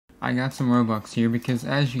I got some Robux here because,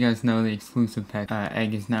 as you guys know, the exclusive pet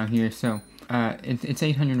egg is now here. So it's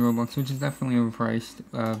 800 Robux, which is definitely overpriced,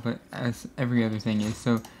 but as every other thing is.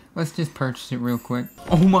 So let's just purchase it real quick.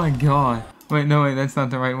 Oh my god! Wait, no, wait, that's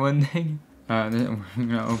not the right one. We're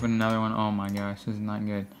gonna open another one. Oh my gosh, this is not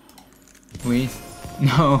good. Please,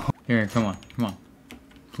 no. Here, come on, come on.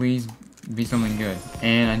 Please be something good.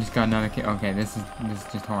 And I just got another kid. Okay, this is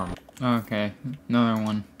just horrible. Okay, another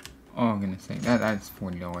one. Oh, goodness sake. That's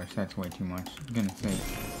 $40. That's way too much. Goodness sake.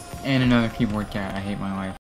 And another keyboard cat. I hate my life.